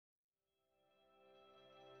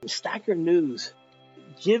Stacker News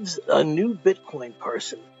gives a new Bitcoin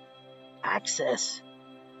person access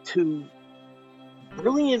to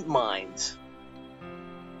brilliant minds.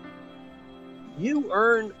 You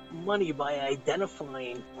earn money by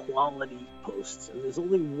identifying quality posts, and there's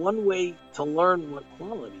only one way to learn what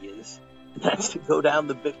quality is, and that's to go down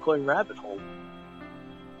the Bitcoin rabbit hole.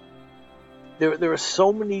 There are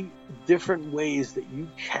so many different ways that you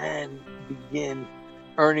can begin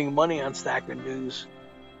earning money on Stacker News.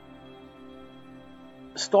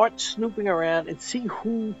 Start snooping around and see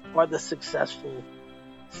who are the successful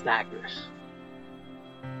stackers.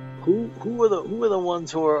 Who are the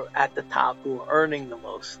ones who are at the top, who are earning the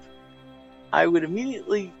most? I would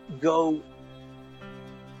immediately go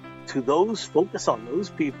to those, focus on those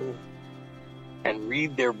people, and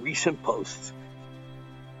read their recent posts.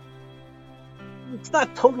 It's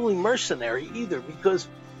not totally mercenary either, because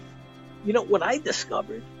what I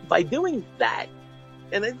discovered by doing that,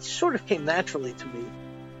 and it sort of came naturally to me,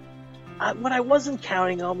 what I wasn't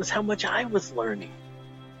counting on was how much I was learning.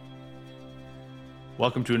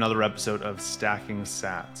 Welcome to another episode of Stacking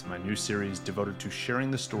Sats, my new series devoted to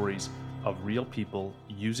sharing the stories of real people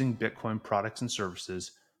using Bitcoin products and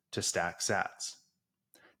services to stack sats.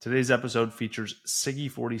 Today's episode features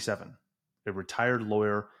Siggy47, a retired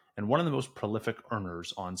lawyer and one of the most prolific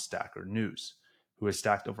earners on Stacker News, who has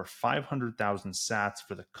stacked over 500,000 sats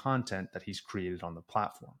for the content that he's created on the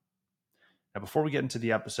platform. Now, before we get into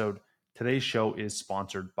the episode, today's show is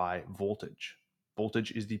sponsored by Voltage.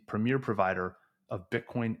 Voltage is the premier provider of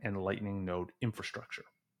Bitcoin and Lightning node infrastructure.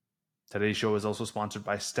 Today's show is also sponsored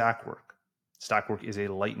by Stackwork. Stackwork is a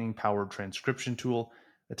Lightning-powered transcription tool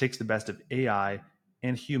that takes the best of AI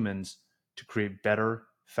and humans to create better,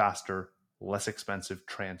 faster, less expensive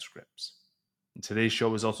transcripts. And today's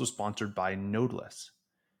show is also sponsored by Nodeless.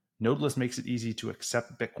 Nodeless makes it easy to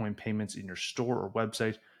accept Bitcoin payments in your store or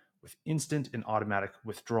website with instant and automatic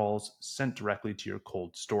withdrawals sent directly to your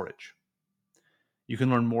cold storage. You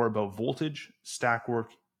can learn more about Voltage, Stackwork,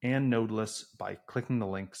 and Nodeless by clicking the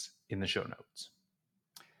links in the show notes.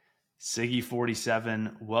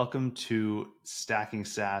 Siggy47, welcome to Stacking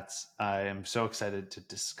Sats. I am so excited to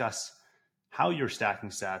discuss how you're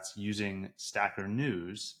stacking sats using Stacker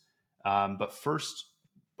News. But first,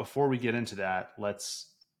 before we get into that, let's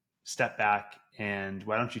step back and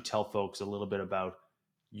why don't you tell folks a little bit about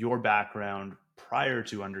your background prior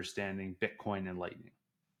to understanding Bitcoin and Lightning?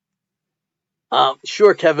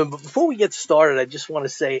 Sure, Kevin. But before we get started, I just want to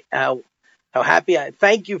say how happy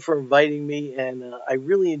thank you for inviting me, and I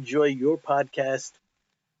really enjoy your podcast.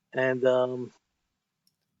 And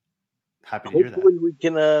happy to hear that. Hopefully, we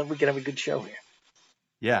can have a good show here.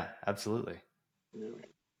 Yeah, absolutely.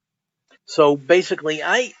 So basically,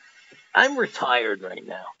 I'm retired right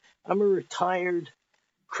now. I'm a retired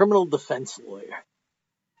criminal defense lawyer.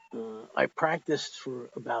 I practiced for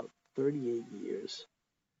about 38 years.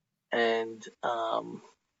 And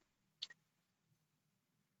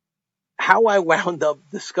how I wound up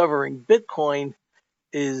discovering Bitcoin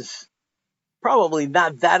is probably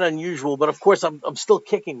not that unusual, but of course I'm still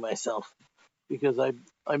kicking myself because I'll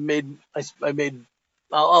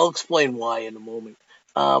explain why in a moment.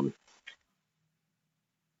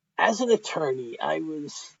 As an attorney, I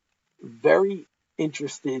was very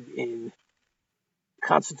interested in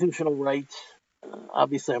constitutional rights.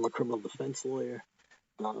 Obviously, I'm a criminal defense lawyer.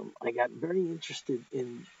 I got very interested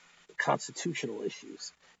in constitutional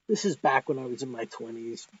issues. This is back when I was in my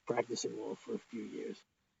 20s, practicing law for a few years.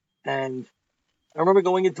 And I remember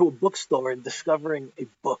going into a bookstore and discovering a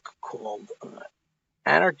book called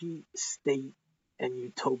Anarchy, State, and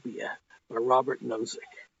Utopia by Robert Nozick.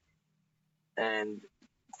 And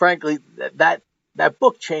frankly, that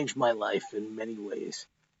book changed my life in many ways.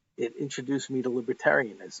 It introduced me to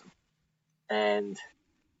libertarianism. And,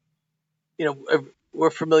 we're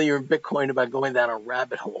familiar in Bitcoin about going down a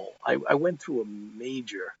rabbit hole. I went through a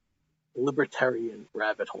major libertarian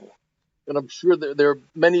rabbit hole. And I'm sure there are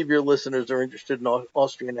many of your listeners are interested in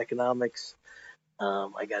Austrian economics.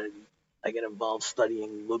 I got involved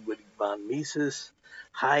studying Ludwig von Mises,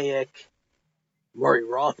 Hayek, Murray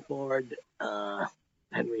Rothbard,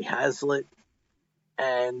 Henry Hazlitt.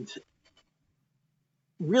 And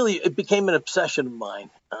really, it became an obsession of mine.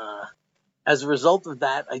 As a result of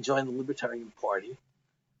that, I joined the Libertarian Party,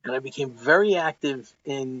 and I became very active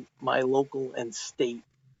in my local and state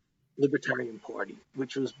Libertarian Party,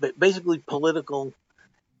 which was basically political,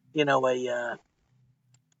 a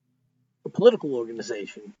political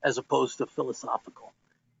organization as opposed to philosophical.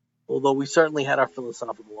 Although we certainly had our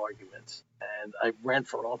philosophical arguments, and I ran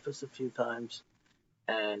for office a few times,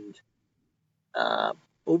 and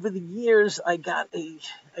over the years I got a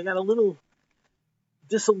little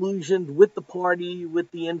disillusioned with the party,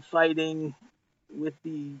 with the infighting, with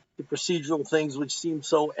the procedural things which seem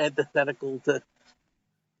so antithetical to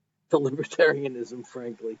libertarianism,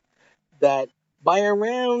 frankly, that by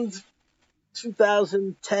around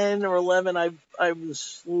 2010 or 11, I was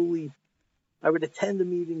slowly, I would attend the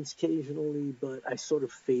meetings occasionally, but I sort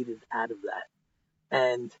of faded out of that.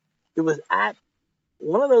 And it was at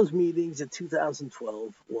one of those meetings in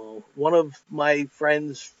 2012. Well, one of my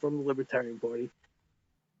friends from the Libertarian Party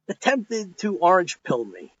attempted to orange pill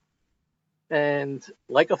me. And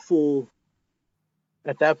like a fool,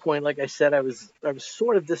 at that point, like I said, I was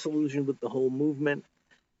sort of disillusioned with the whole movement,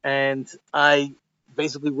 and I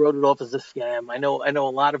basically wrote it off as a scam. I know a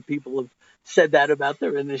lot of people have said that about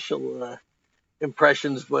their initial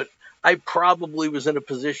impressions, but I probably was in a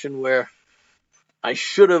position where I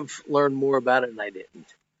should have learned more about it, and I didn't.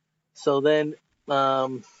 So then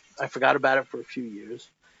I forgot about it for a few years,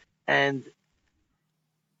 and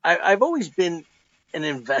I've always been an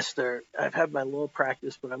investor. I've had my law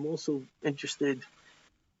practice, but I'm also interested.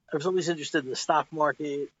 I was always interested in the stock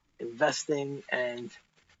market, investing, and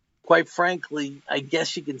quite frankly, I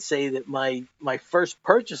guess you can say that my first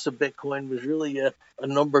purchase of Bitcoin was really a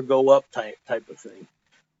number go up type of thing.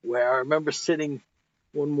 Where I remember sitting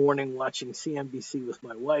one morning watching CNBC with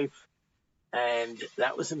my wife, and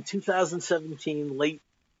that was in 2017, late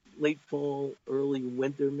fall, early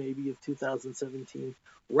winter maybe of 2017,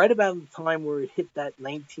 right about the time where it hit that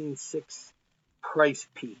 19.6 price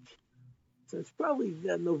peak. So it's probably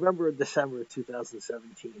November or December of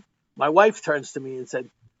 2017. My wife turns to me and said,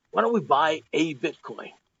 "Why don't we buy a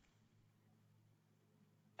Bitcoin?"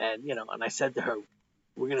 And I said to her,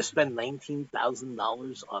 "We're going to spend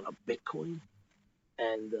 $19,000 on a Bitcoin,"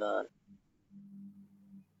 and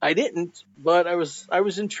I didn't, but I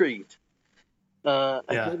was intrigued. I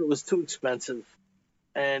Yeah. thought it was too expensive,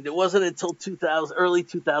 and it wasn't until early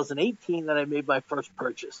 2018 that I made my first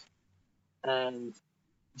purchase, and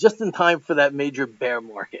just in time for that major bear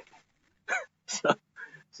market. So,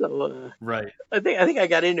 so Right. I think I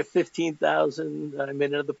got in at 15,000. I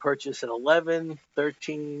made another purchase at 11,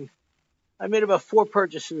 13. I made about four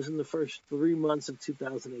purchases in the first 3 months of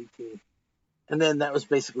 2018, and then that was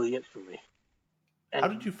basically it for me. How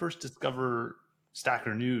And did you first discover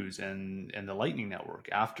Stacker News and the Lightning Network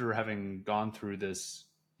after having gone through this,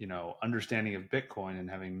 understanding of Bitcoin and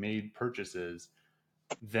having made purchases?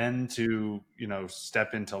 Then to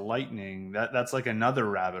step into Lightning, that's like another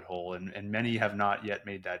rabbit hole, and many have not yet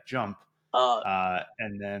made that jump. uh,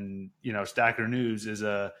 And then Stacker News is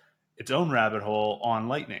its own rabbit hole on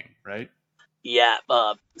Lightning, right? yeah,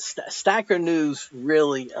 Stacker News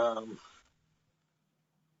really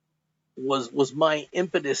was my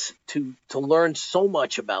impetus to learn so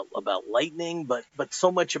much about Lightning, but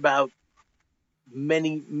so much about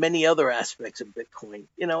many other aspects of Bitcoin.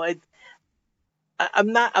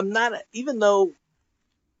 I'm not even though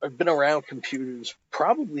I've been around computers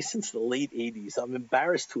probably since the late '80s. I'm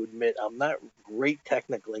embarrassed to admit I'm not great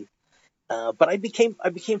technically, but I became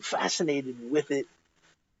fascinated with it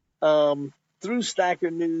through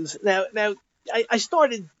Stacker News. Now I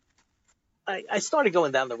started I started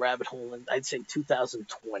going down the rabbit hole in, I'd say,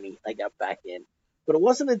 2020. I got back in, but it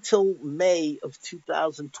wasn't until May of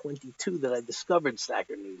 2022 that I discovered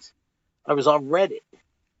Stacker News. I was on Reddit,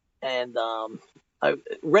 and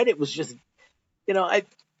Reddit was just, I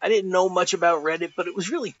didn't know much about Reddit, but it was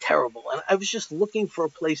really terrible, and I was just looking for a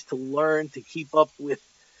place to learn to keep up with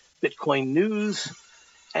Bitcoin news.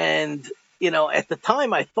 And at the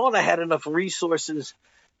time, I thought I had enough resources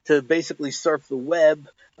to basically surf the web.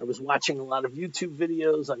 I was watching a lot of YouTube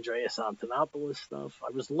videos, Andreas Antonopoulos stuff. I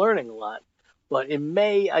was learning a lot. But in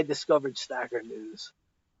May, I discovered Stacker News,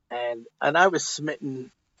 and I was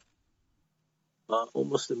smitten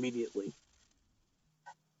almost immediately.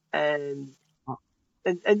 And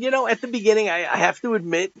at the beginning, I have to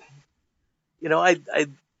admit, you know, I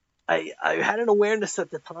had an awareness at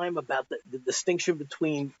the time about the distinction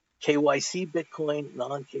between KYC Bitcoin,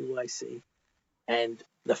 non KYC, and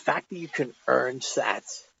the fact that you can earn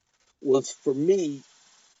Sats was for me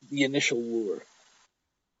the initial lure.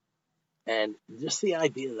 And just the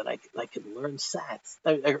idea that I could learn Sats,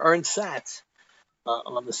 I earn Sats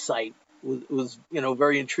on the site was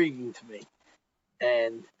very intriguing to me.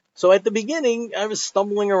 And so at the beginning, I was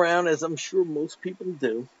stumbling around, as I'm sure most people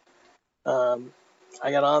do. Um,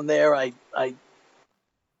 I got on there.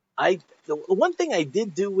 The one thing I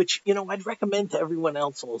did do, which I'd recommend to everyone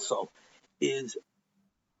else also, is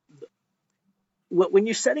when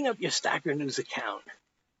you're setting up your Stacker News account,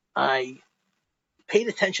 I paid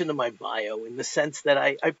attention to my bio in the sense that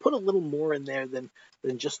I put a little more in there than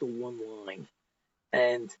just a one line.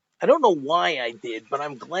 And I don't know why I did, but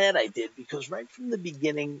I'm glad I did, because right from the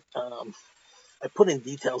beginning, I put in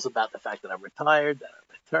details about the fact that I'm retired, that I'm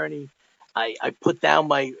an attorney. I put down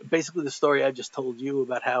basically the story I just told you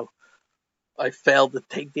about how I failed to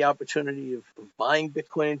take the opportunity of buying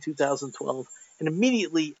Bitcoin in 2012. And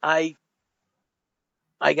immediately I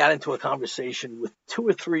got into a conversation with two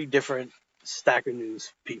or three different Stacker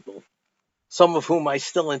News people, some of whom I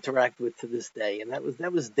still interact with to this day. And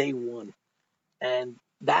that was day one. And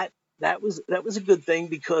that was a good thing,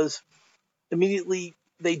 because immediately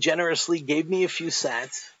they generously gave me a few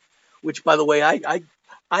sats, which, by the way,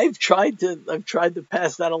 I've tried to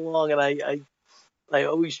pass that along, and I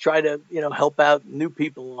always try to help out new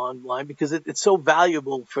people online, because it's so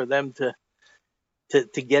valuable for them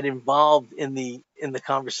to get involved in the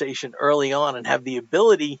conversation early on, and have the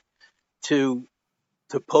ability to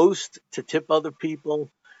post, to tip other people.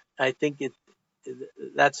 I think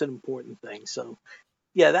that's an important thing. So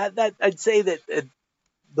yeah, that I'd say that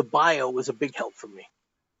the bio was a big help for me.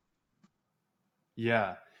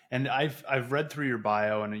 Yeah, and I've read through your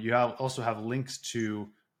bio, and you also have links to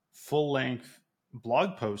full length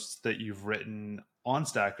blog posts that you've written on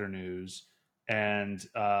Stacker News, and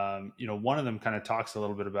one of them kind of talks a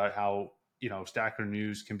little bit about how Stacker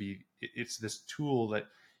News can be. It's this tool that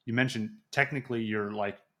you mentioned. Technically, you're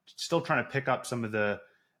like still trying to pick up some of the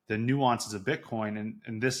nuances of Bitcoin,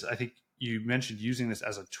 and this, I think you mentioned using this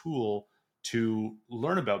as a tool to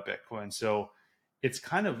learn about Bitcoin. So it's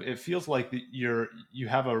kind of, it feels like you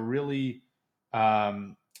have a really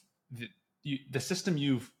the, the system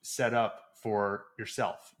you've set up for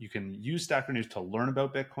yourself. You can use Stacker News to learn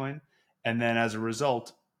about Bitcoin, and then as a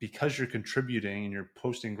result, because you're contributing and you're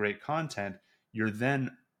posting great content, you're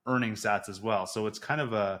then earning sats as well. So it's kind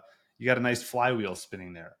of you got a nice flywheel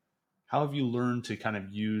spinning there. How have you learned to kind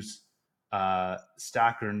of use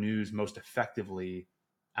Stacker News most effectively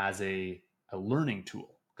as a learning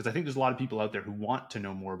tool? Because I think there's a lot of people out there who want to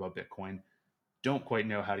know more about Bitcoin, don't quite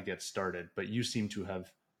know how to get started, but you seem to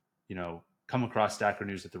have, come across Stacker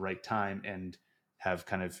News at the right time and have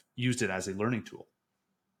kind of used it as a learning tool.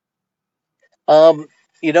 Um,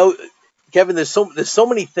 you know, Kevin, there's so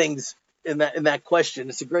many things in that question.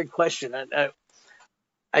 It's a great question.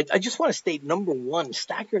 I just want to state, number one,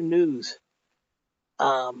 Stacker News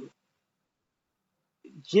um,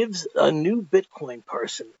 gives a new Bitcoin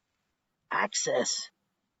person access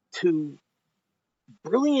to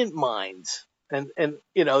brilliant minds, and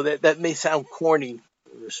that may sound corny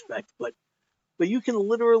in respect, but you can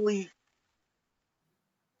literally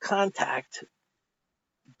contact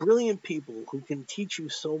brilliant people who can teach you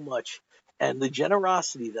so much. And the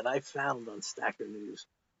generosity that I found on Stacker News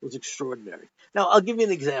was extraordinary. Now, I'll give you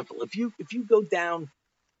an example. If you go down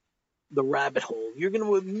the rabbit hole, you're going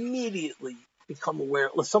to immediately become aware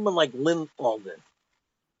of someone like Lynn Alden.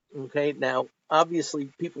 Okay, now obviously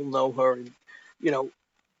people know her, and you know,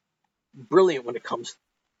 brilliant when it comes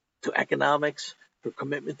to economics, her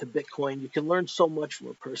commitment to Bitcoin. You can learn so much from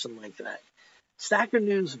a person like that. Stacker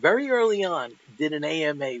News very early on did an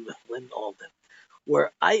AMA with Lynn Alden,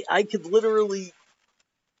 where I could literally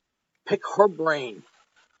pick her brain,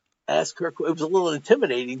 ask her. It was a little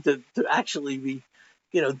intimidating to actually be,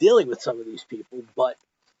 dealing with some of these people, but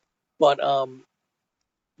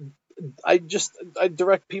I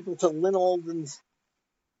direct people to Lynn Alden's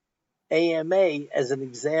AMA as an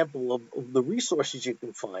example of the resources you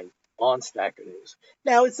can find on Stacker News.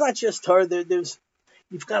 Now, it's not just her.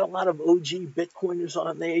 You've got a lot of OG Bitcoiners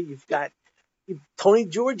on there. You've got Tony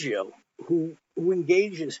Giorgio, who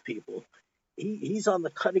engages people. He's on the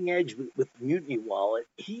cutting edge with Mutiny Wallet.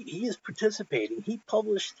 He is participating. He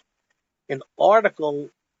published an article,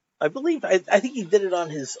 I believe. I think he did it on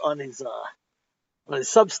his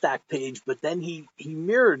Substack page, but then he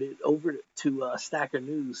mirrored it over to Stacker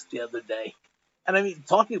News the other day. And I mean,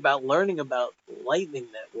 talking about learning about Lightning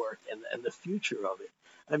Network and the future of it.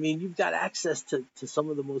 I mean, you've got access to some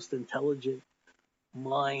of the most intelligent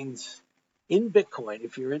minds in Bitcoin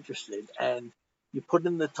if you're interested, and you put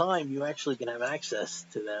in the time, you actually can have access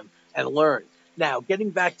to them and learn. Now,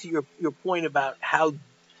 getting back to your point about how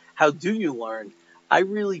do you learn, I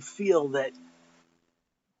really feel that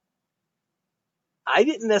I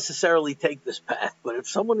didn't necessarily take this path, but if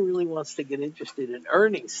someone really wants to get interested in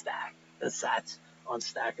earning sats on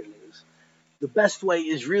Stacker News, the best way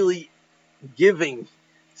is really giving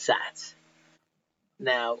sats.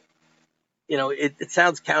 Now, it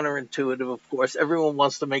sounds counterintuitive, of course. Everyone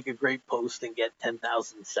wants to make a great post and get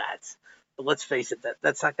 10,000 sats. But let's face it,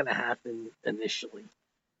 that's not going to happen initially.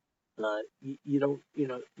 You don't,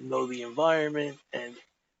 know the environment,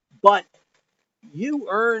 but you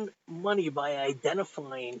earn money by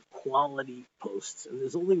identifying quality posts. And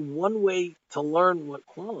there's only one way to learn what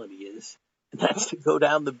quality is, and that's to go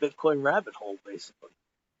down the Bitcoin rabbit hole, basically.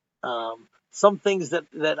 Some things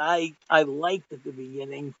that I liked at the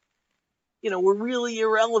beginning, were really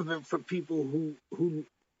irrelevant for people who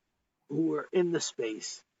were in the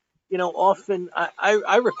space. Often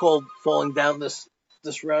I recall falling down this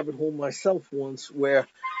rabbit hole myself once, where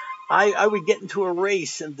I would get into a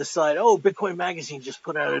race and decide, oh, Bitcoin Magazine just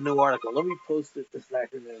put out a new article. Let me post it to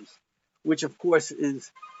Stacker News, which of course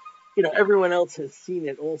is, everyone else has seen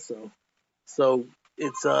it also. So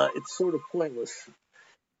it's sort of pointless.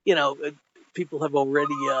 You know, People have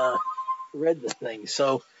already read the thing.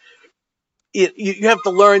 So you have to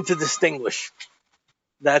learn to distinguish.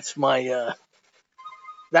 That's my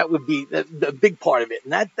that would be the big part of it.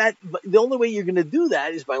 And that the only way you're going to do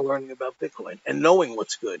that is by learning about Bitcoin and knowing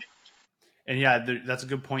what's good. And yeah, that's a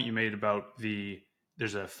good point you made about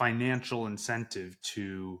there's a financial incentive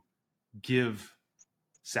to give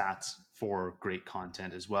sats for great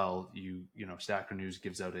content as well. Stacker News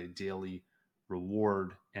gives out a daily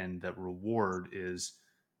reward, and that reward is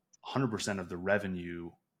 100% of the revenue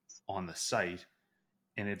on the site,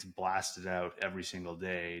 and it's blasted out every single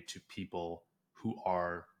day to people who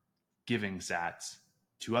are giving sats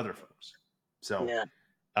to other folks. So Yeah.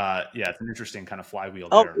 yeah, it's an interesting kind of flywheel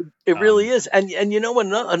Oh, there. it really is. And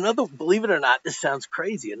another, believe it or not, this sounds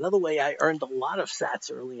crazy. Another way I earned a lot of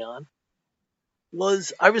sats early on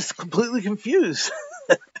was I was completely confused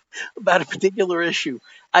about a particular issue.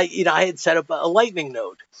 I had set up a lightning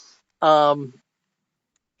node. Um,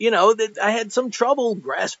 that I had some trouble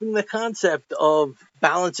grasping the concept of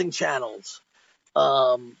balancing channels.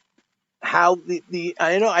 Um, how the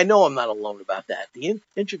I know I'm not alone about that. The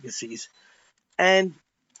intricacies, and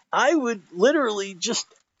I would literally just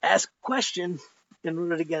ask a question in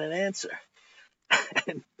order to get an answer.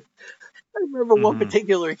 And I remember one Mm-hmm.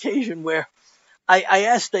 particular occasion where I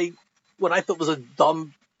asked what I thought was a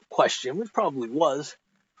dumb question, which probably was,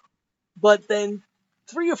 but then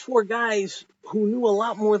three or four guys who knew a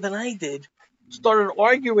lot more than I did started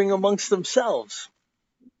arguing amongst themselves,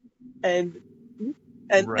 and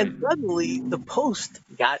and Right. suddenly the post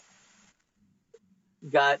got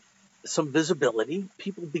some visibility.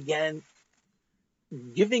 People began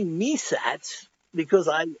giving me sats because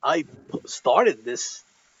I started this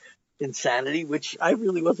insanity, which I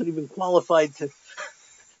really wasn't even qualified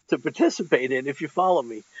to participate in, if you follow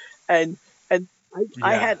me. And and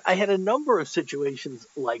Yeah. I had a number of situations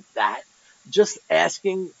like that, just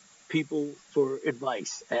asking people for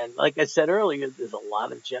advice. And like I said earlier, there's a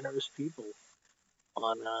lot of generous people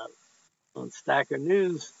on Stacker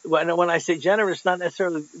News. When I say generous, not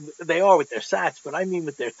necessarily they are with their sats, but I mean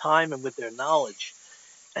with their time and with their knowledge.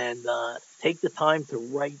 And take the time to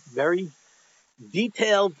write very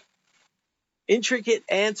detailed, intricate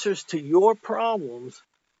answers to your problems,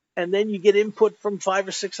 and then you get input from five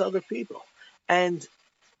or six other people. And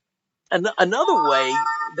another way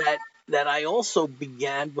that I also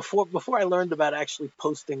began before I learned about actually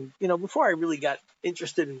posting, before I really got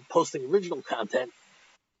interested in posting original content,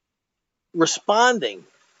 responding,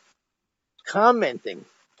 commenting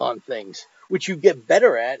on things, which you get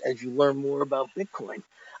better at as you learn more about Bitcoin.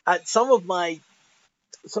 Some of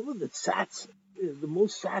the sats, the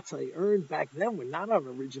most sats I earned back then were not on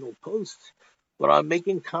original posts, but on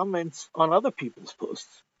making comments on other people's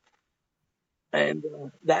posts. And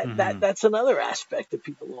Mm-hmm. that's another aspect that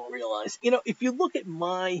people don't realize. If you look at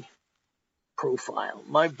my profile,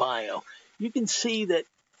 my bio, you can see that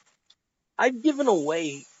I've given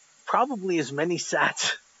away probably as many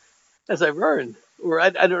sats as I've earned, or I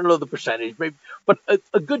don't know the percentage, maybe, but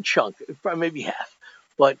a good chunk, maybe half.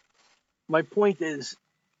 But my point is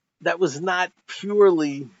that was not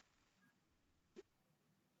purely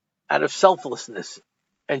out of selflessness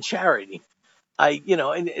and charity. And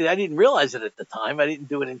I didn't realize it at the time. I didn't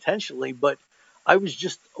do it intentionally, but I was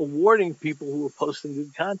just awarding people who were posting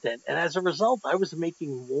good content. And as a result, I was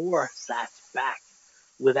making more sats back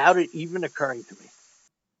without it even occurring to me.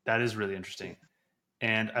 That is really interesting.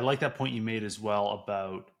 And I like that point you made as well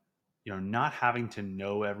about not having to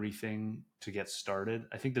know everything to get started.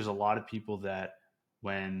 I think there's a lot of people that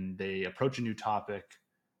when they approach a new topic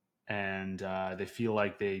and they feel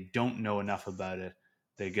like they don't know enough about it,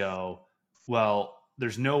 they go, well,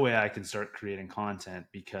 there's no way I can start creating content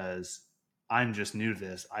because I'm just new to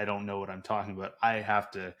this. I don't know what I'm talking about. I have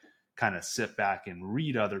to kind of sit back and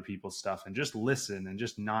read other people's stuff and just listen and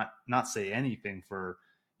just not say anything for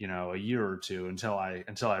a year or two until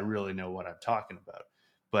I really know what I'm talking about.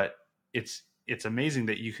 But it's amazing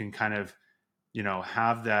that you can kind of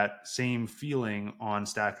have that same feeling on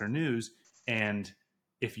Stacker News And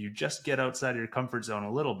if you just get outside of your comfort zone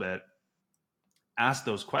a little bit, ask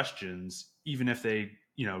those questions, even if they,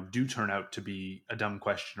 do turn out to be a dumb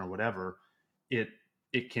question or whatever, it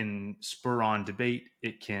it can spur on debate.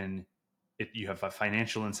 You have a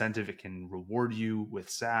financial incentive. It can reward you with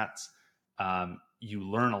sats. You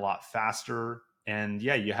learn a lot faster, and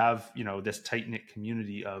yeah, you have this tight knit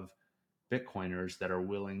community of Bitcoiners that are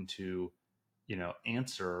willing to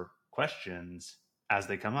answer questions as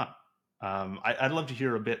they come up. I'd love to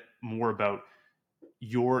hear a bit more about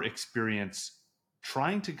your experience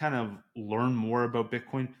trying to kind of learn more about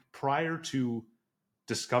Bitcoin prior to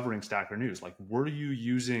discovering Stacker News. Like, were you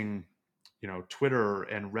using, Twitter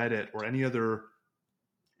and Reddit or any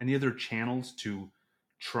other channels to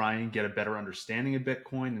try and get a better understanding of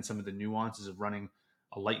Bitcoin and some of the nuances of running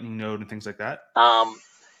a Lightning node and things like that?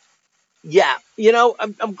 Yeah,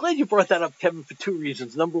 I'm glad you brought that up, Kevin, for two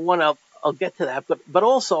reasons. Number one, I'll get to that, but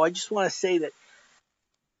also I just want to say that,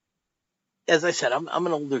 as I said, I'm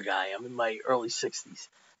an older guy. I'm in my early 60s.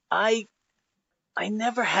 I I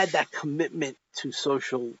never had that commitment to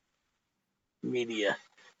social media,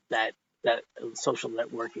 that social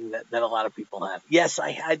networking that a lot of people have. Yes,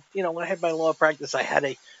 I had, when I had my law practice, I had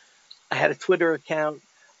a Twitter account.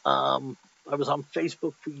 I was on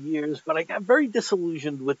Facebook for years, but I got very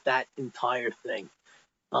disillusioned with that entire thing.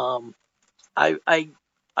 Um, I, I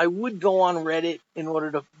I would go on Reddit in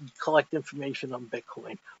order to collect information on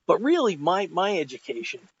Bitcoin, but really my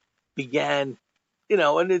education began,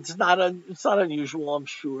 and it's not unusual, I'm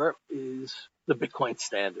sure, is the Bitcoin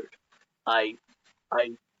Standard. I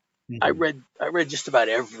I Mm-hmm. I read just about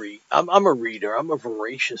every. I'm a reader. I'm a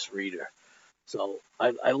voracious reader, so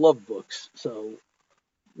I love books. So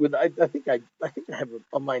I think I have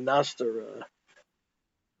on my Noster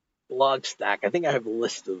blog stack. I think I have a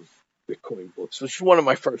list of Bitcoin books, which is one of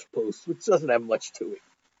my first posts, which doesn't have much to it.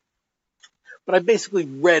 But I basically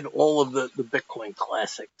read all of the Bitcoin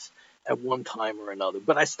classics at one time or another.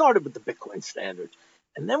 But I started with the Bitcoin Standard.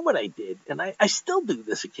 And then what I did, and I still do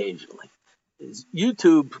this occasionally, is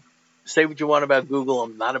YouTube. Say what you want about Google.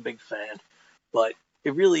 I'm not a big fan, but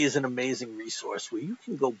it really is an amazing resource where you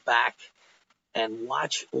can go back and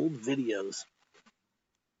watch old videos.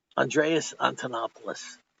 Andreas Antonopoulos,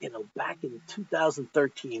 back in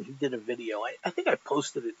 2013, he did a video. I think I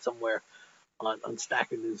posted it somewhere on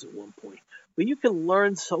Stacker News at one point. But you can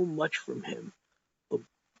learn so much from him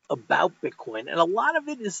about Bitcoin, and a lot of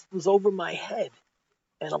it was over my head,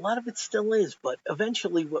 and a lot of it still is. But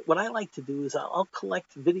eventually, what I like to do is I'll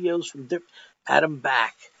collect videos from Adam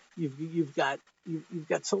Back. You've got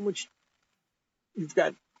so much. You've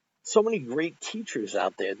got so many great teachers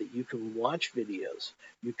out there that you can watch videos,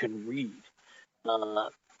 you can read. Uh,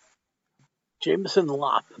 Jameson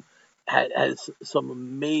Locke has some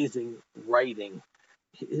amazing writing.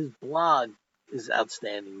 His blog is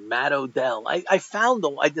outstanding. Matt Odell. I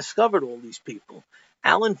discovered all these people.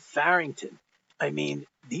 Alan Farrington. I mean,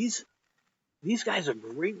 these guys are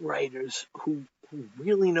great writers who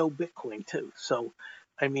really know Bitcoin too. So,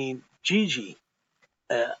 I mean, Gigi.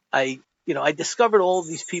 I discovered all of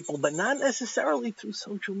these people, but not necessarily through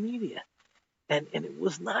social media. And it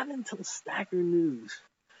was not until Stacker News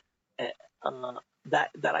uh, that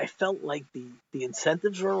I felt like the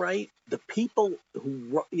incentives were right. The people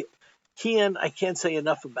who Kian, I can't say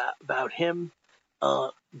enough about him.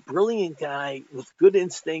 Brilliant guy with good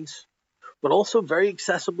instincts, but also very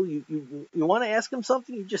accessible. You want to ask him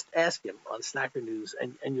something, you just ask him on Snacker News,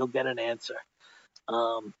 and you'll get an answer.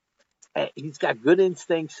 Um, he's got good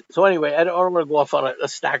instincts. So anyway, I don't want to go off on a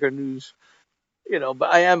Stacker News, but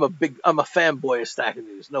I'm a fanboy of Stacker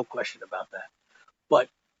News, no question about that. But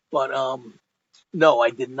but no, I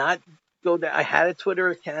did not go there. I had a Twitter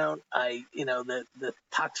account. The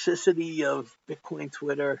toxicity of Bitcoin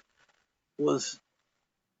Twitter was,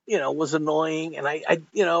 was annoying. And I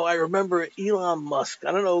remember Elon Musk.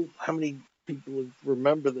 I don't know how many people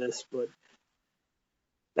remember this, but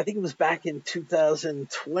I think it was back in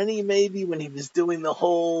 2020, maybe, when he was doing the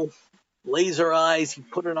whole laser eyes. He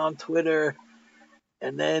put it on Twitter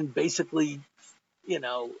and then basically, you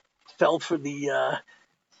know, fell for the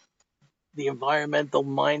environmental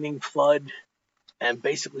mining FUD and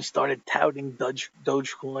basically started touting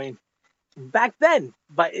Dogecoin. Back then,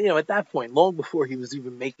 at that point, long before he was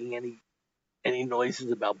even making any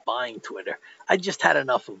noises about buying Twitter, I just had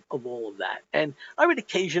enough of all of that. And I would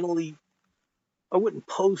occasionally, I wouldn't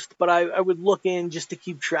post, but I would look in just to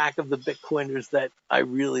keep track of the Bitcoiners that I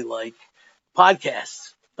really like.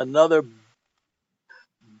 Podcasts, another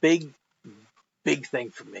big, big thing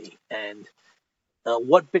for me. And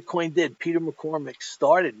what Bitcoin did, Peter McCormick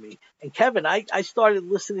started me. And Kevin, I started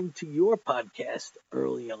listening to your podcast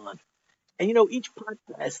early on. And each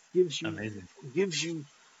podcast Amazing. gives you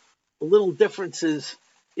little differences.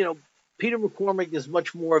 You know, Peter McCormick is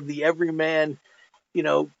much more of the everyman,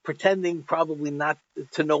 pretending probably not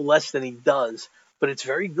to know less than he does. But it's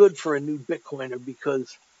very good for a new Bitcoiner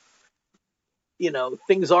because,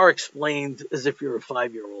 things are explained as if you're a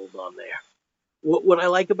 5-year old on there. What I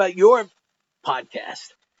like about your podcast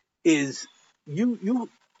is you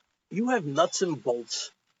have nuts and bolts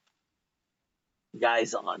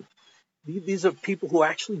guys on. These are people who are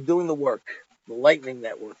actually doing the work, the Lightning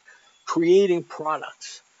Network, creating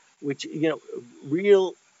products, which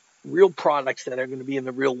real products that are going to be in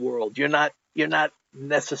the real world. You're not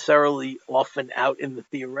necessarily often out in the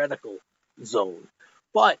theoretical zone,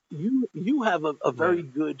 but you have a very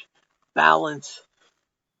Right. good balance.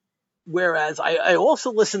 Whereas I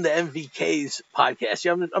also listen to MVK's podcast.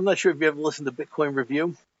 Yeah, I'm not sure if you ever listened to Bitcoin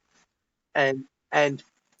Review, and and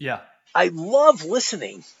Yeah. I love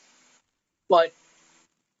listening, but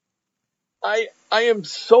I am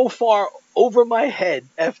so far over my head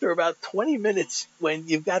after about 20 minutes when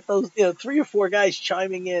you've got those 3 or 4 guys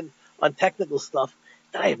chiming in on technical stuff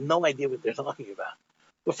that I have no idea what they're talking about.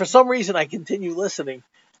 But for some reason I continue listening,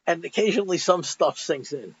 and occasionally some stuff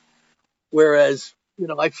sinks in. Whereas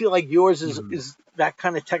I feel like yours is Mhm. is that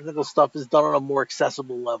kind of technical stuff is done on a more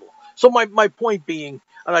accessible level. So my point being,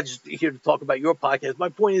 I'm not just here to talk about your podcast. My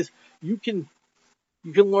point is you can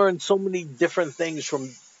learn so many different things from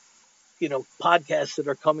podcasts that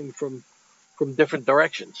are coming from different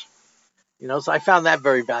directions. So I found that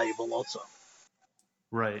very valuable also.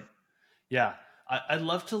 Right. Yeah. I'd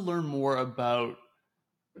love to learn more about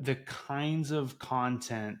the kinds of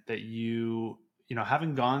content that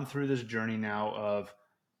having gone through this journey now of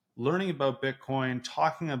learning about Bitcoin,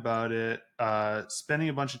 talking about it, spending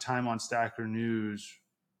a bunch of time on Stacker News,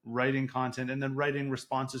 writing content, and then writing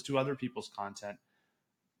responses to other people's content.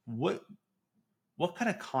 What what kind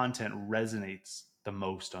of content resonates the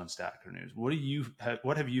most on Stacker News? What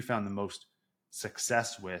have you found the most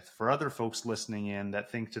success with for other folks listening in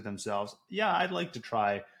that think to themselves, yeah, I'd like to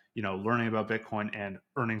try, learning about Bitcoin and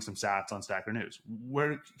earning some sats on Stacker News?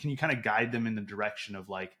 Where can you kind of guide them in the direction of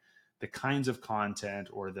like the kinds of content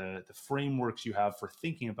or the frameworks you have for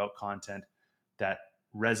thinking about content that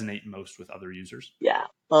resonate most with other users? Yeah.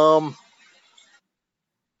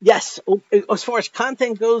 Yes. As far as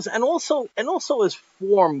content goes, and also as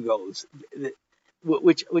form goes,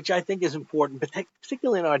 which I think is important,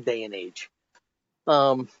 particularly in our day and age.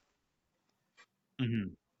 Um,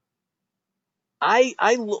 Mm-hmm.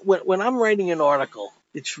 when I'm writing an article,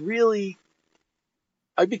 it's really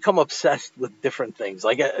I become obsessed with different things.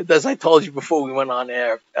 Like as I told you before we went on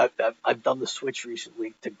air, I've done the switch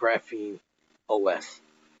recently to Graphene OS.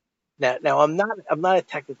 Now I'm not a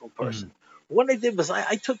technical Mm-hmm. person. What I did was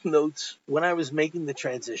I took notes when I was making the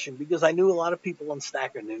transition because I knew a lot of people on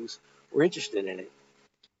Stacker News were interested in it,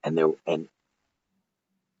 and there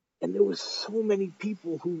was so many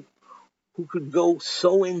people who could go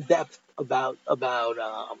so in depth about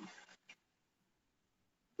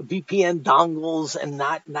VPN dongles and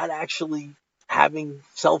not actually having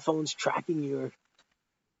cell phones tracking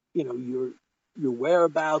your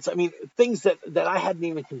whereabouts. I mean, things that I hadn't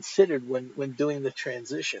even considered when doing the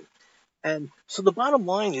transition. And so the bottom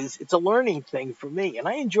line is it's a learning thing for me, and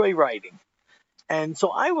I enjoy writing. And so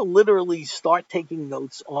I will literally start taking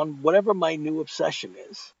notes on whatever my new obsession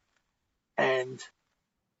is and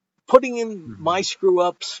putting in my Mm-hmm. screw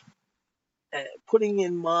ups, putting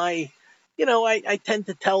in I tend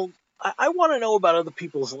to tell, I want to know about other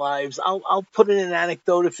people's lives. I'll put in an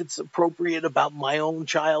anecdote if it's appropriate about my own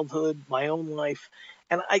childhood, my own life.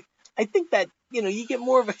 And I think that, you get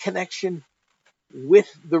more of a connection with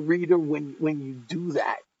the reader when you do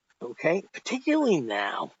that. Okay. Particularly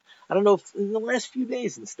now. I don't know if in the last few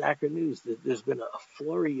days in Stacker News, there's been a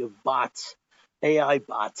flurry of bots, AI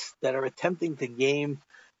bots that are attempting to game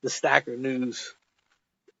the Stacker News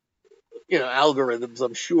algorithms,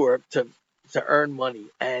 I'm sure, to earn money.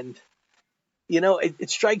 And it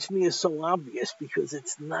strikes me as so obvious because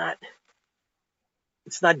it's not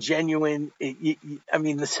genuine. I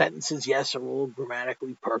mean, the sentences, yes, are all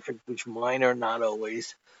grammatically perfect, which mine are not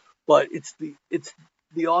always, but it's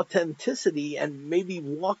the authenticity and maybe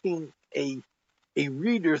walking a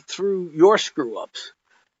reader through your screw ups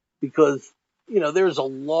because there's a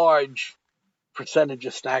large percentage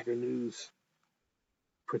of Stacker News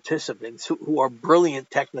participants who are brilliant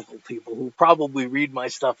technical people who probably read my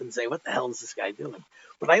stuff and say, "What the hell is this guy doing?"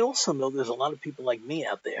 But I also know there's a lot of people like me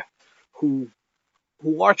out there who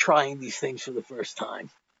are trying these things for the first time,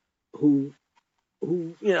 who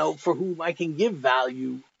for whom I can give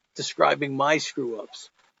value describing my screw ups,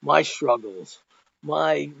 my struggles,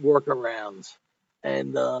 my workarounds,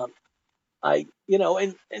 and I, I've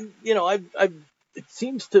it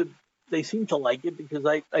seems to they seem to like it because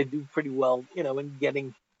I do pretty well, in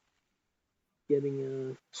getting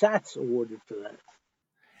Sats awarded for that.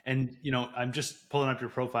 And I'm just pulling up your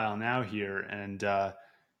profile now here, and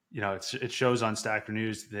it shows on Stacker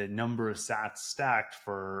News the number of Sats stacked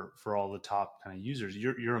for all the top kind of users.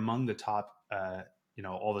 You're among the top,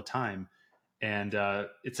 all the time, and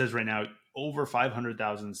it says right now over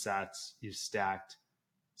 500,000 Sats you've stacked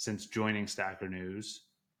since joining Stacker News,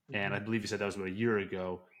 and Mm-hmm. I believe you said that was about a year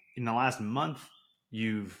ago. In the last month,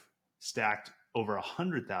 you've stacked over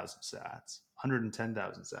 100,000 Sats,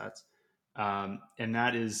 110,000 Sats, and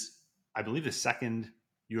that is, I believe, the second.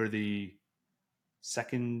 You're the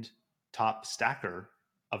second top stacker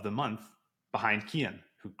of the month behind Kian,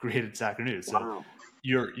 who created Stacker News. So Wow.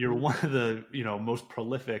 you're one of the most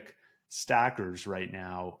prolific stackers right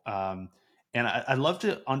now, and I'd love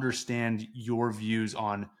to understand your views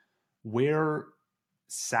on where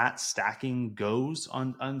sat stacking goes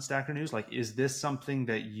on Stacker News. Like, is this something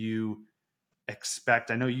that you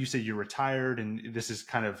expect? I know you said you're retired, and this is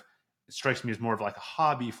kind of, it strikes me as more of like a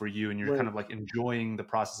hobby for you, and you're kind Right. of like enjoying the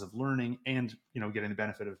process of learning and getting the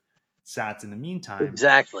benefit of sats in the meantime.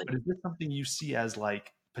 Exactly. But is this something you see as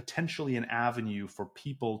like potentially an avenue for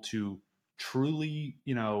people to truly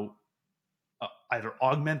either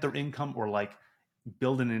augment their income or like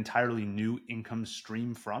build an entirely new income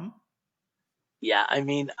stream from? Yeah. I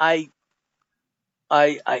mean, I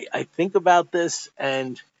think about this,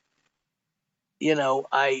 and you know,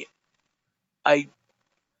 I I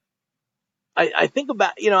think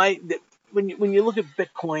about, when you look at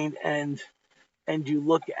Bitcoin, and you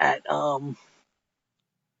look at who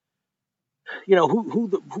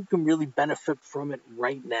can really benefit from it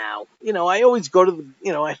right now. I always go to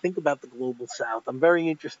I think about the global South. I'm very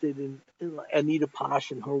interested in Anita Posh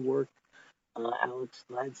and her work, Alex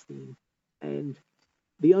Gladstein, and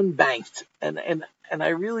the unbanked, and I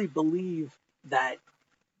really believe that.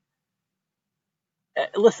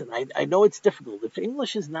 Listen, I know it's difficult. If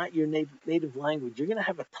English is not your native language, you're going to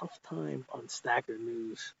have a tough time on Stacker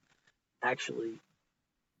News actually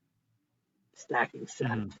stacking sats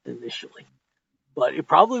Mm-hmm. initially. But it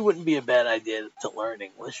probably wouldn't be a bad idea to learn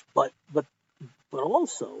English. But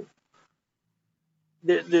also,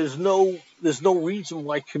 there's no reason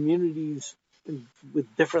why communities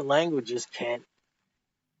with different languages can't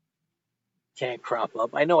crop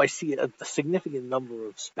up. I know I see a significant number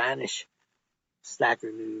of Spanish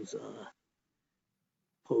Stacker News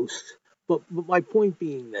posts, but my point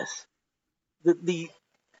being this: the the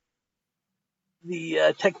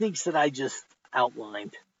the techniques that I just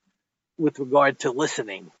outlined with regard to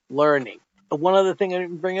listening, learning. One other thing I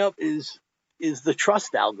didn't bring up is the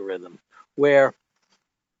trust algorithm, where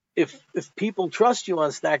if people trust you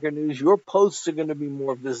on Stacker News, your posts are going to be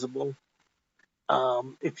more visible.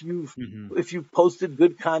 If you've Mm-hmm. if you've posted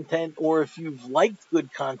good content, or if you've liked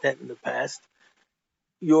good content in the past,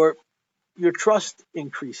 your your trust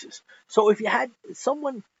increases. So if you had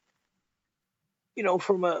someone,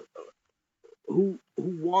 from a who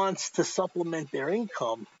wants to supplement their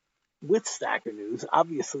income with Stacker News,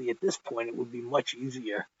 obviously at this point it would be much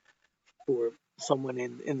easier for someone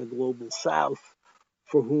in the global South,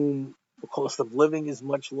 for whom the cost of living is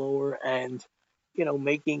much lower, and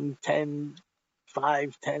making $10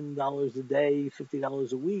 a day,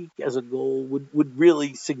 $50 a week as a goal would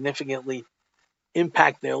really significantly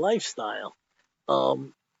impact their lifestyle.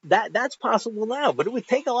 That's possible now, but it would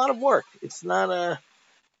take a lot of work. It's not a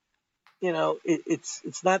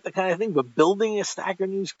it's not the kind of thing. But building a Stacker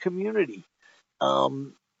News community,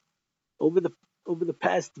 um, over the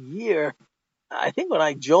past year, I think when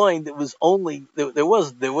I joined, it was only there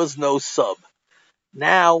was no sub.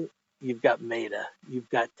 Now you've got Meta, you've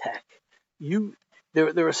got Tech. You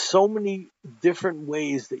there are so many different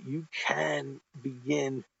ways that you can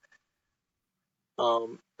begin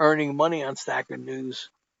earning money on Stacker News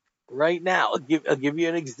right now. I'll give you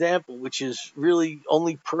an example, which is really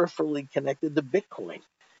only peripherally connected to Bitcoin.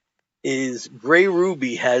 Is Gray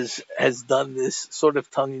Ruby has done this sort of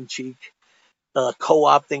tongue in cheek,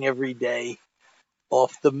 co-opting every day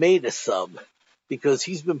off the Meta sub, because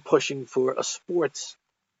he's been pushing for a sports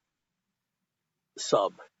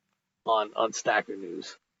sub on Stacker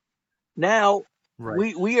News. Now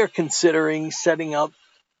Right. we are considering setting up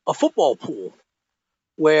a football pool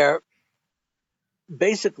where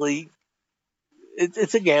basically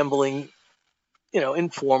it's a gambling,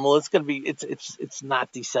 informal. It's going to be it's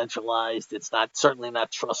not decentralized. It's not certainly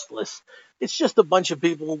not trustless. It's just a bunch of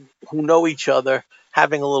people who know each other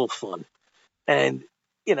having a little fun. And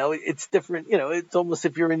it's different. It's almost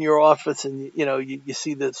if you're in your office and you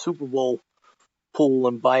see the Super Bowl pool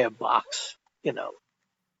and buy a box.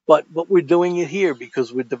 But we're doing it here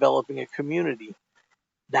because we're developing a community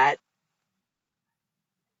that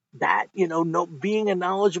no, being a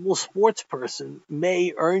knowledgeable sports person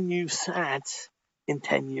may earn you sats in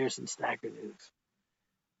 10 years in Stacker News.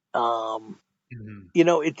 Mhm.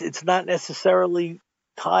 It's not necessarily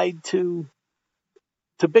tied to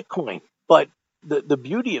Bitcoin, but the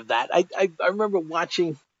beauty of that, I remember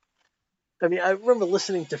watching. I mean, I remember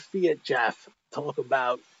listening to Fiat Jeff talk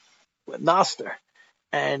about Noster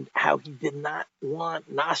and how he did not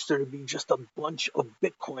want Noster to be just a bunch of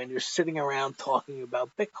Bitcoiners sitting around talking about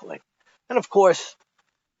Bitcoin. And of course,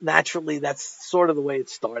 naturally, that's sort of the way it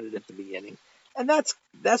started at the beginning. And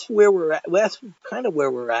that's where we're at. That's kind of where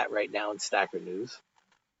we're at right now in Stacker News.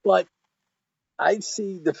 But I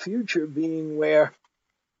see the future being where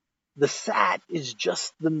the SAT is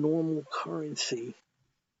just the normal currency,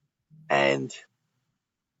 and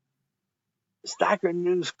Stacker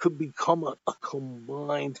News could become a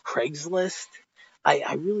combined Craigslist.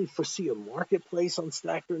 I really foresee a marketplace on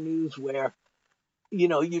Stacker News where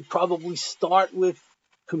you'd probably start with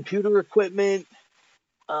computer equipment.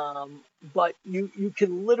 But you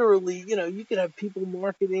can literally, you can have people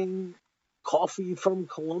marketing coffee from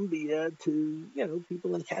Colombia to,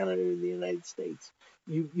 people in Canada or the United States.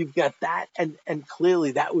 You've got that, and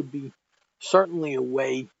clearly that would be certainly a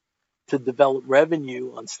way to develop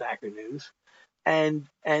revenue on Stacker News. And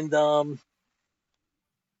I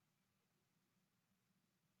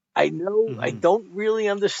Mhm. don't really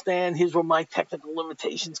understand. Here's where my technical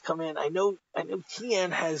limitations come in. I know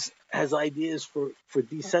Kian has ideas for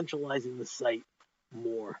decentralizing the site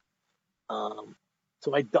more. Um,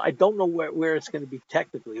 so I don't know where it's going to be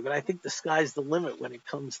technically, but I think the sky's the limit when it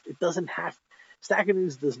comes. It doesn't have Stacker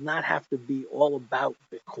News does not have to be all about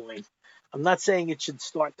Bitcoin. I'm not saying it should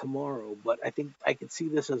start tomorrow, but I think I could see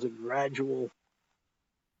this as a gradual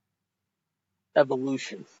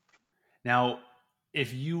evolution. Now,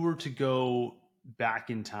 if you were to go back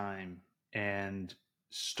in time and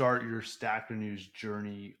start your Stacker News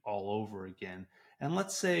journey all over again, and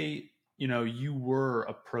let's say, you were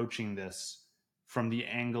approaching this from the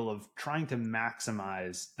angle of trying to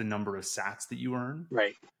maximize the number of sats that you earn,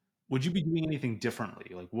 Right. would you be doing anything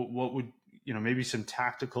differently? Like what would, maybe some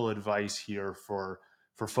tactical advice here for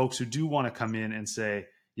folks who do want to come in and say,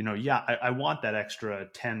 yeah, I want that extra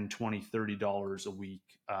 10, 20, $30 a week.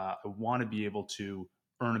 I want to be able to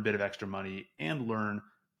earn a bit of extra money and learn.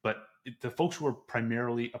 But the folks who are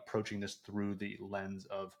primarily approaching this through the lens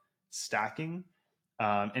of stacking,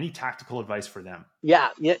 any tactical advice for them? Yeah.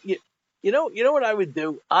 Yeah. You know what I would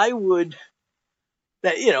do? I would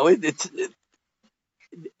that it's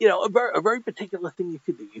a very particular thing you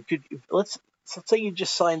could do. You could let's say you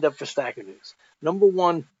just signed up for Stacker News. Number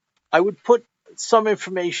one, I would put some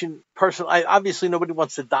information personal. Obviously nobody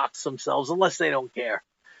wants to dox themselves unless they don't care.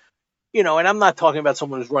 And I'm not talking about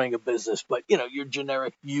someone who's running a business, but your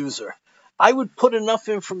generic user. I would put enough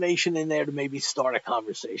information in there to maybe start a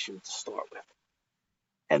conversation to start with.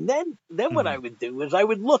 And then what I Mhm. would do is I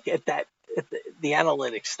would look at the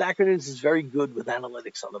analytics. Stacker News is very good with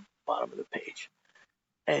analytics on the bottom of the page.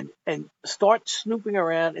 And start snooping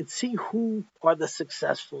around and see who are the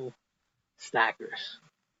successful stackers.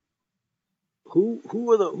 Who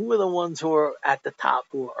are the ones who are at the top,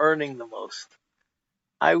 who are earning the most.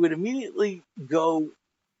 I would immediately go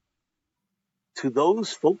to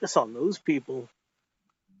those, focus on those people,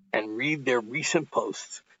 and read their recent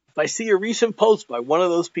posts. If I see a recent post by one of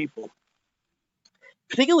those people,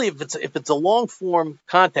 particularly if it's a long form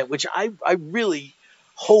content, which I really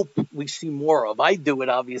hope we see more of. I do it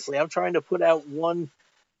obviously. I'm trying to put out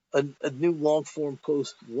a new long form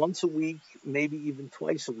post once a week, maybe even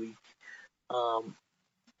twice a week. Um,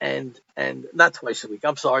 and not twice a week.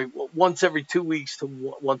 I'm sorry, once every 2 weeks to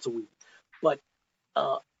once a week. But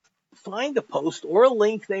uh, find a post or a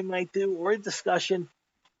link they might do or a discussion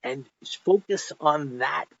and focus on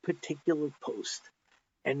that particular post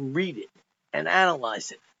and read it and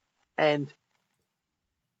analyze it and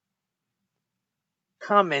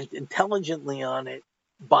comment intelligently on it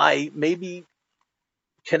by maybe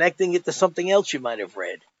connecting it to something else you might have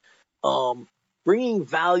read, bringing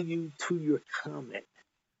value to your comment.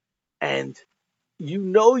 And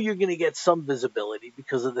you're going to get some visibility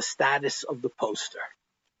because of the status of the poster.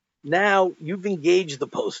 Now you've engaged the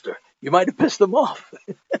poster. You might have pissed them off,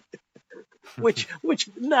 which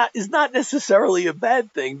not is not necessarily a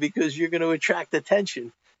bad thing because you're going to attract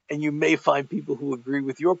attention and you may find people who agree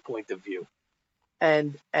with your point of view.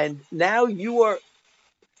 And now you are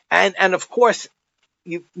and of course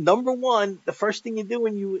you number one, the first thing you do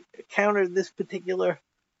when you encounter this particular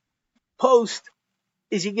post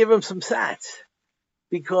is you give them some sats,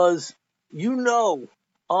 because you know,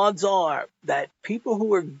 odds are that people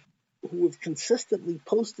who have consistently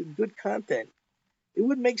posted good content, it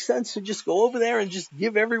would make sense to just go over there and just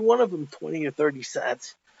give every one of them 20 or 30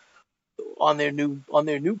 sats on their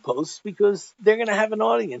new posts, because they're going to have an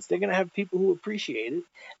audience. They're going to have people who appreciate it,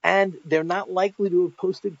 and they're not likely to have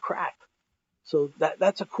posted crap. So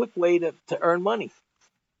that's a quick way to earn money.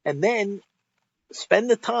 And then spend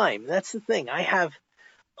the time. That's the thing. I have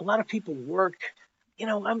a lot of people work.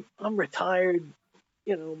 I'm retired.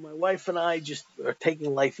 My wife and I just are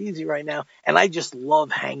taking life easy right now, and I just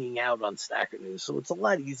love hanging out on Stacker News. So it's a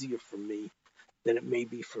lot easier for me than it may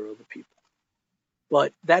be for other people.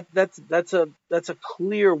 But that's a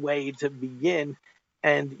clear way to begin,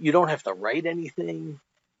 and you don't have to write anything.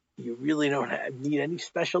 You really don't need any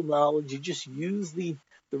special knowledge. You just use the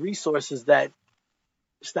resources that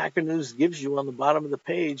Stacker News gives you on the bottom of the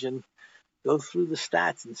page, and go through the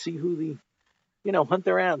stats and see who hunt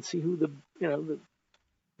around, see who the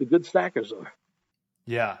good stackers are.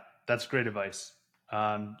 Yeah, that's great advice.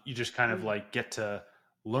 You just kind of like get to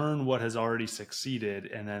learn what has already succeeded,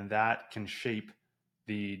 and then that can shape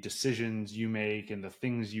the decisions you make and the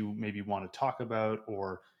things you maybe want to talk about,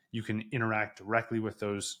 or you can interact directly with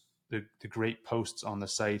the great posts on the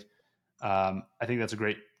site. I think that's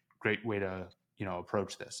a great way to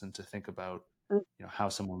approach this and to think about how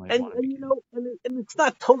someone might And want to and begin. and it's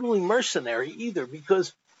not totally mercenary either,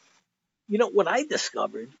 because what I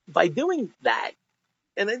discovered by doing that,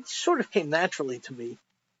 and it sort of came naturally to me.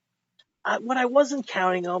 What I wasn't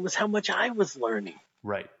counting on was how much I was learning.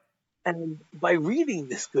 Right. And by reading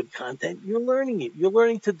this good content, you're learning it. You're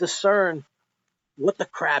learning to discern what the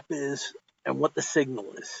crap is and what the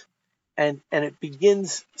signal is. And it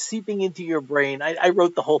begins seeping into your brain. I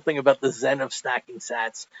wrote the whole thing about the zen of stacking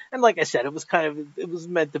sats. And like I said, it was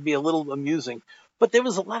meant to be a little amusing, but there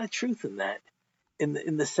was a lot of truth in that,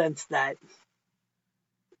 in the sense that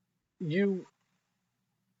you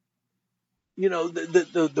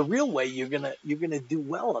the real way you're gonna do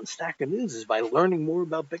well on Stacker News is by learning more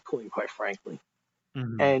about Bitcoin, quite frankly,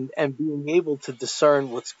 Mhm. and being able to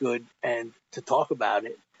discern what's good, and to talk about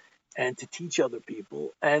it, and to teach other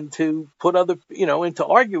people, and to put and to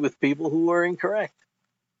argue with people who are incorrect.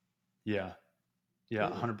 Yeah. Yeah, Yeah.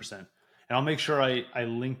 100%. And I'll make sure I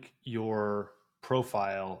link your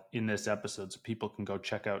profile in this episode so people can go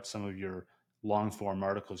check out some of your long form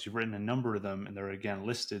articles. You've written a number of them, and they're again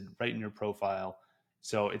listed right in your profile.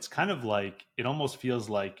 So it's kind of like, it almost feels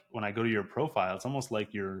like when I go to your profile, it's almost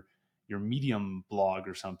like your Medium blog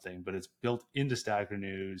or something, but it's built into Stacker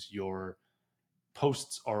News. Your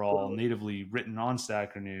posts are all Well, natively written on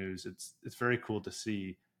Stacker News. It's very cool to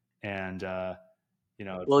see. And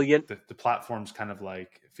it's well, you the platform's kind of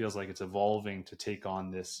like, it feels like it's evolving to take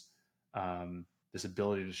on this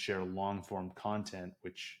ability to share long form content,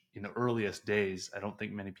 which in the earliest days I don't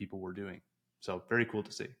think many people were doing. So very cool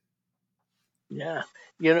to see. Yeah,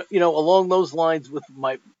 along those lines with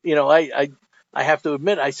my, I have to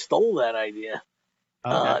admit, I stole that idea.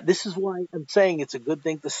 Okay. This is why I'm saying it's a good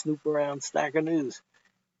thing to snoop around Stacker News.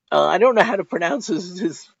 I don't know how to pronounce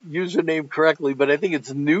his username correctly, but I think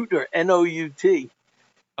it's Newt, or Nout.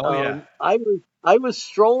 Oh yeah. I was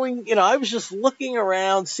strolling, I was just looking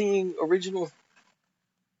around, seeing original,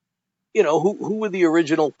 who were the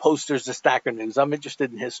original posters of Stacker News. I'm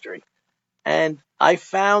interested in history, and I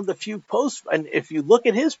found a few posts. And if you look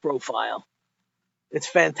at his profile, it's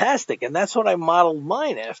fantastic, and that's what I modeled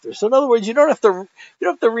mine after. So in other words, you don't have to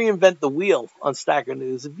reinvent the wheel on Stacker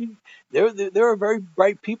News. There are very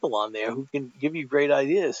bright people on there who can give you great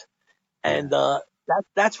ideas, Yeah. and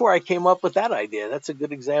that's where I came up with that idea. That's a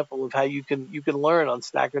good example of how you can learn on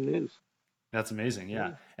Stacker News. That's amazing. Yeah.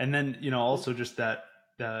 Yeah. And then, also just that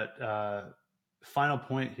final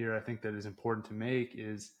point here, I think that is important to make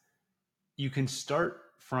is you can start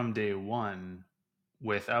from day one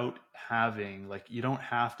without having, like, you don't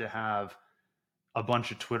have to have a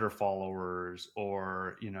bunch of Twitter followers,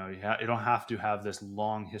 or you don't have to have this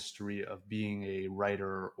long history of being a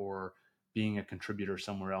writer or being a contributor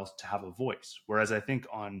somewhere else to have a voice. Whereas I think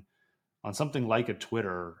on something like a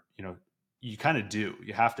Twitter, you kind of do.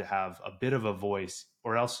 You have to have a bit of a voice,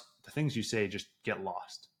 or else the things you say just get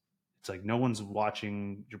lost. It's like no one's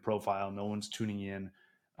watching your profile, no one's tuning in,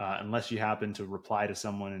 unless you happen to reply to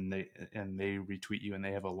someone and they retweet you and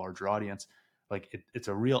they have a larger audience. Like it's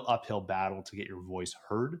a real uphill battle to get your voice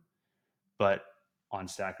heard. But on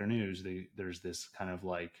Stacker News, there's this kind of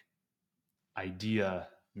like idea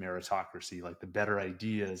meritocracy, like the better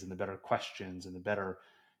ideas and the better questions and the better,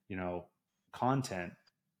 you know, content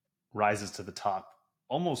rises to the top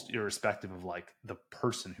almost irrespective of like the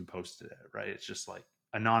person who posted it, right? It's just like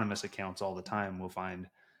anonymous accounts all the time will find,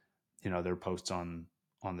 their posts on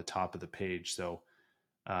the top of the page. So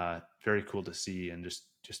very cool to see, and just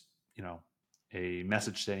a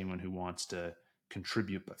message to anyone who wants to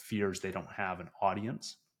contribute but fears they don't have an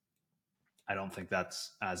audience. I don't think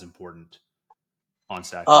that's as important on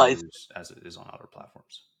Stack It's News as it is on other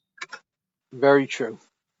platforms. very true.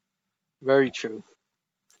 Very true.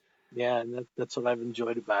 Yeah, and that's what I've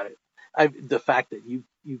enjoyed about it. The fact that you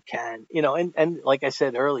can, and like I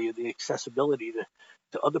said earlier, the accessibility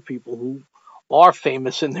to other people who are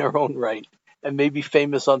famous in their own right and maybe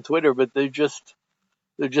famous on Twitter, but they're just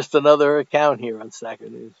another account here on Stacker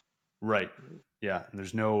News. Right. Yeah. And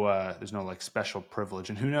there's no like special privilege.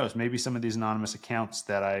 And who knows, maybe some of these anonymous accounts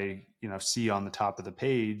that I, see on the top of the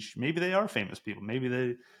page, maybe they are famous people.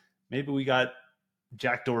 Maybe we got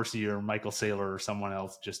Jack Dorsey or Michael Saylor or someone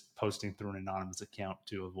else just posting through an anonymous account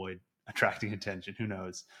to avoid attracting attention. Who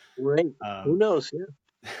knows? Right. Who knows?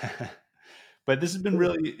 Yeah. But this has been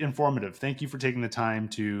really informative. Thank you for taking the time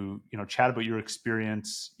to, chat about your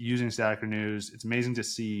experience using Stacker News. It's amazing to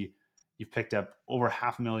see you've picked up over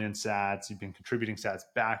 500,000 sats. You've been contributing sats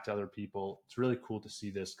back to other people. It's really cool to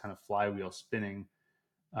see this kind of flywheel spinning.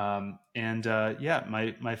 Yeah,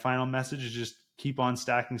 my final message is just keep on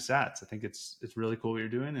stacking sats. I think it's really cool what you're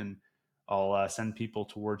doing, and I'll send people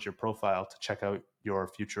towards your profile to check out your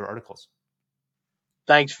future articles.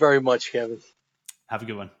 Thanks very much, Kevin. Have a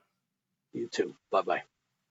good one. You too. Bye bye.